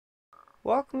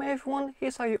Welcome everyone,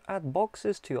 here's how you add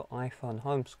boxes to your iPhone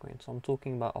home screen. So I'm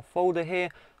talking about a folder here.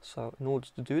 So in order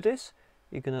to do this,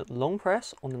 you're going to long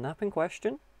press on the app in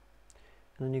question,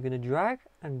 and then you're going to drag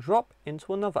and drop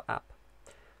into another app.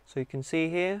 So you can see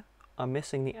here, I'm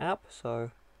missing the app, so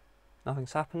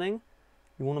nothing's happening.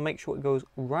 You want to make sure it goes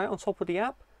right on top of the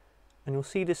app, and you'll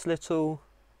see this little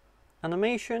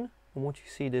animation. And once you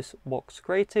see this box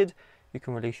created, you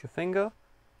can release your finger,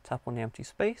 tap on the empty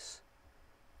space,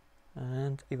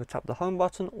 and either tap the home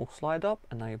button or slide up,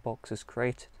 and now your box is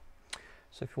created.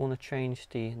 So if you want to change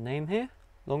the name here,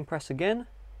 long press again,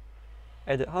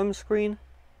 edit home screen.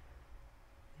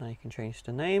 Now you can change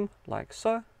the name like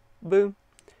so, boom.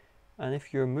 And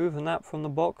if you remove an app from the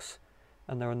box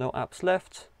and there are no apps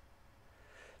left,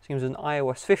 seems in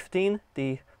iOS 15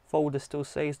 the folder still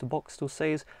says, the box still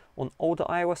says. On older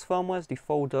iOS firmwares the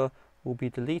folder will be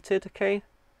deleted, okay?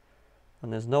 When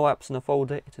there's no apps in the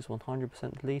folder, it is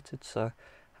 100% deleted, so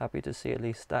happy to see at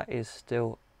least that is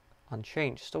still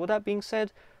unchanged. So with that being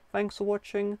said, thanks for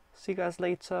watching, see you guys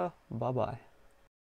later, bye bye.